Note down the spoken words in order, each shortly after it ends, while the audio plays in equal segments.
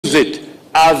use it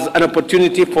as an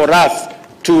opportunity for us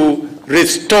to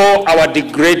restore our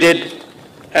degraded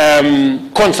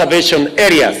conservation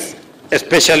areas,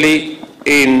 especially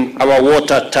in our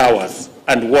water towers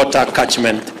and water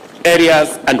catchment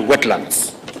areas and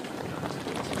wetlands.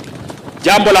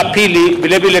 Jambo la pili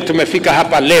vile vile tumefika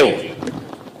hapa leo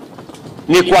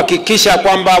ni kuhakikisha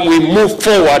kwamba we move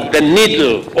forward the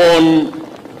needle on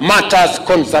matters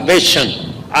conservation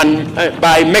and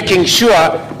by making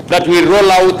sure that we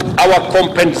roll out our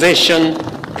compensation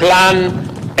plan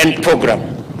and program.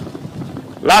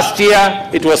 Last year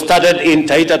it was started in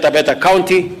Taita Taveta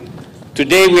County.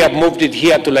 Today we have moved it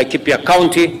here to Laikipia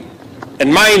County,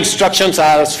 and my instructions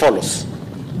are as follows.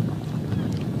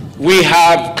 We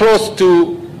have close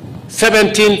to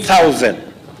 17,000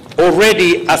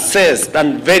 already assessed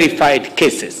and verified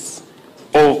cases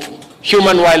of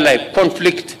human-wildlife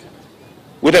conflict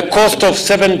with a cost of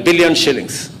 7 billion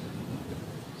shillings.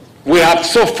 We have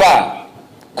so far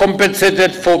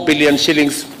compensated 4 billion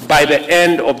shillings by the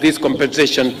end of this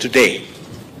compensation today.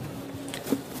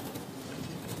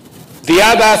 The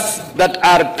others that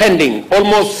are pending,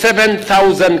 almost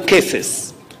 7,000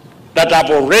 cases that have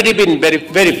already been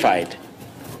verified,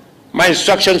 my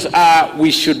instructions are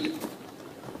we should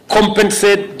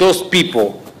compensate those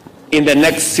people in the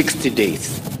next 60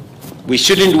 days. We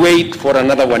shouldn't wait for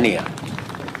another 1 year.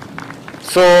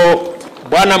 So,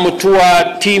 Bwana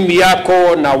Mutua, team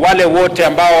yako na wale wote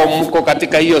ambao mko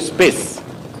katika hiyo space,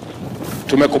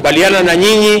 tumekubaliana na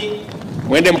nyinyi,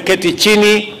 mwende mketi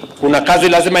chini, kuna kazi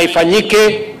lazima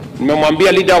ifanyike.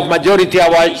 Nimemwambia leader of majority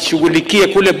awashughulikie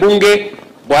kule bunge,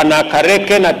 Bwana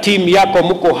Kareke na team yako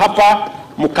mko hapa,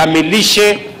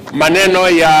 mkamilishe maneno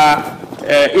ya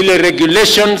ile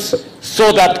regulations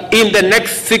so that in the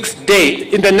next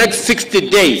 60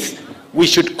 days, we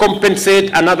should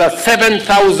compensate another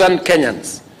 7,000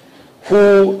 Kenyans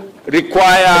who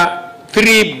require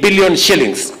 3 billion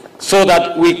shillings so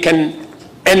that we can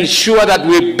ensure that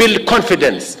we build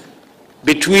confidence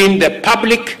between the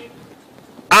public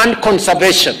and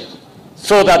conservation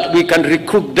so that we can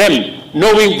recruit them,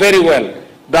 knowing very well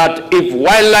that if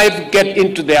wildlife get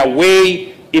into their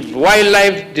way, if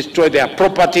wildlife destroy their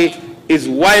property, if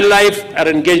wildlife are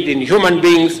engaged in human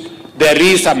beings, there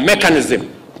is a mechanism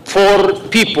for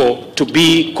people to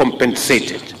be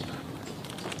compensated.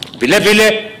 Vile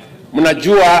vile,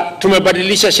 mnajua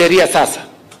tumebadilisha sheria sasa.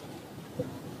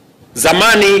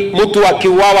 Zamani mtu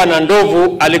akiuawa na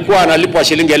ndovu alikuwa analipwa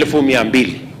shilingi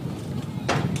 200,000.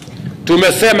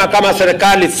 Tumesema kama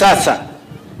serikali sasa,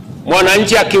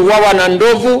 mwananchi akiuawa na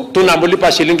ndovu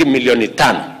tunamlipa shilingi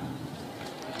 500,000.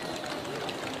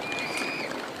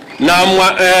 Na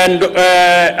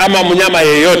ama mnyama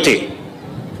yeyote.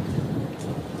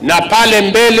 Na pale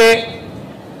mbele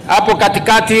hapo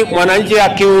katikati mwananchi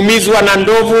akiumizwa na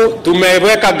ndovu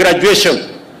tumeweka graduation.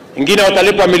 Ingine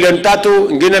utalipwa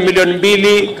 300,000, ingine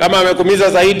 2,000,000, kama amekumiza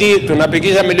zaidi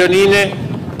tunapigisha 4,000,000.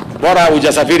 Bora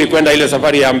hujasafiri kwenda ile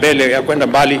safari ya mbele ya kwenda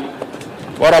mbali.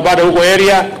 Bora bado huko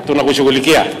area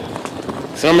tunakushughulikia.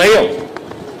 Sema hiyo.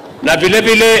 Na vile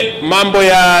vile mambo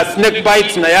ya snake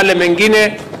bites na yale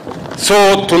mengine,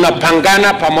 so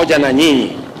tunapangana pamoja na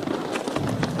nyinyi.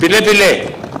 Vile vile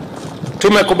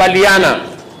tumekubaliana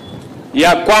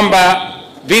ya kwamba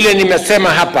vile nimesema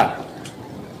hapa,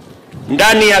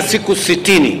 ndani ya siku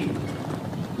 60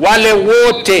 wale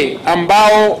wote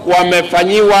ambao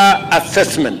wamefanyiwa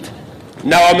assessment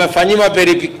na wamefanyiwa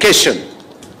verification,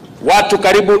 watu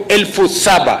karibu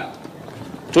 7,000,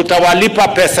 tutawalipa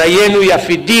pesa yenu ya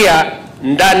fidia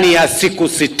ndani ya siku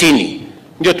 60.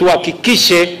 Ndio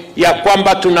tuhakikishe ya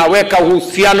kwamba tunaweka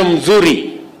uhusiano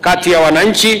mzuri kati ya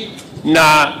wananchi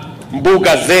na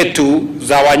mbuga zetu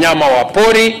za wanyama wa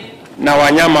pori na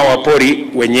wanyama wa pori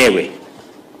wenyewe.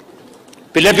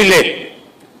 Vile vile,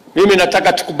 mimi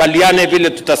nataka tukubaliane vile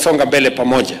tutasonga mbele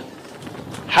pamoja.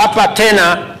 Hapa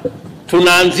tena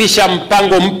tunaanzisha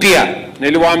mpango mpya.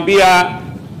 Niliwaambia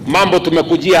mambo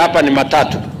tumekujia hapa ni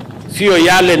matatu. Sio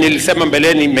yale nilisema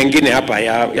mbeleni mengine hapa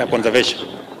ya conservation.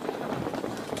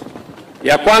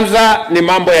 Ya kwanza ni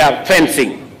mambo ya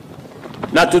fencing.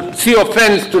 Na sio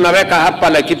fence tunaweka hapa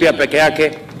Laikipia peke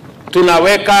yake.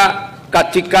 Tunaweka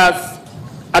katika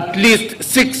at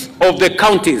least 6 of the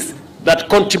counties that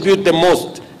contribute the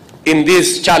most in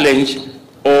this challenge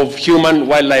of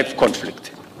human-wildlife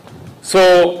conflict. So,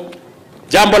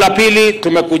 jambo la pili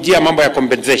tumekujia mambo ya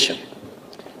compensation.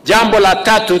 Jambo la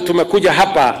tatu tumekuja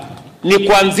hapa ni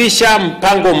kuanzisha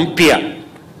mpango mpya.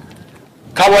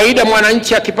 Kawaida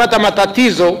mwananchi akipata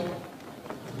matatizo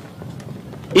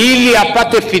ili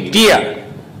apate fidia,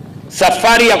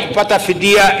 safari ya kupata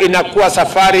fidia inakuwa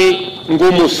safari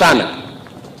ngumu sana.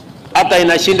 hata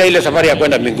inashinda ile safari ya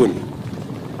kwenda mbinguni.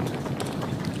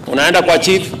 Unaenda kwa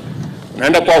chief,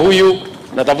 unaenda kwa huyu,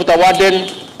 unatafuta warden,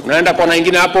 unaenda kwa na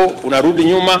ingine hapo, unarudi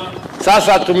nyuma.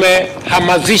 Sasa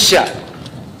tumehamasisha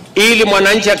ili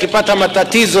mwananchi akipata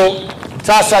matatizo,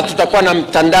 sasa tutakuwa na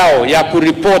mtandao ya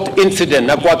kureport incident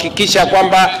na kuhakikisha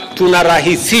kwamba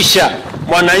tunarahisisha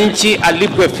mwananchi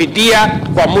alipwe fidia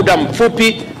kwa muda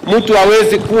mfupi. Mtu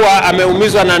hawezi kuwa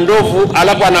ameumizwa na ndovu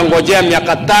alafu anangojea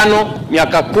miaka 5,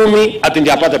 miaka 10 ati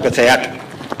ndiye apate pesa yake.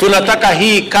 Tunataka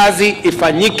hii kazi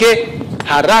ifanyike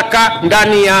haraka,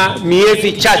 ndani ya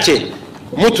miezi chache.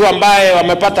 Mtu ambaye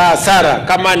wamepata hasara,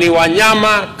 kama ni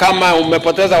wanyama, kama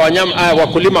umepoteza wanyama,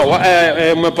 wakulima,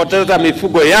 umepoteza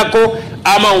mifugo yako,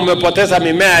 ama umepoteza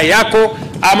mimea yako,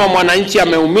 ama mwananchi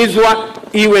ameumizwa,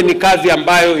 iwe ni kazi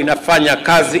ambayo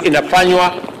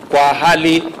inafanywa kwa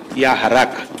hali ya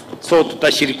haraka. So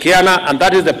tutashirikiana, and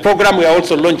that is the program we are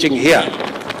also launching here.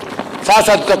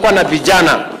 Sasa tutakuwa na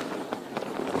vijana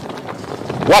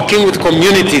working with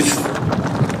communities,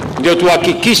 ndio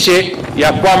tuhakikishe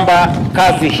ya kwamba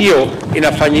kazi hiyo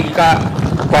inafanyika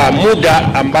kwa muda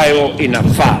ambayo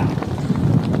inafaa.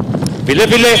 Vile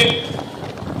vile,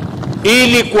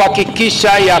 ili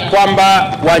kuhakikisha ya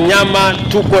kwamba wanyama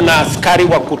tuko na askari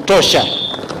wa kutosha,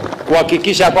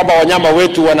 kuhakikisha kwamba wanyama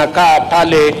wetu wanakaa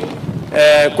pale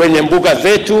kwenye mbuga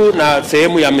zetu na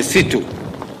sehemu ya misitu.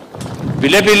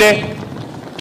 Vile vile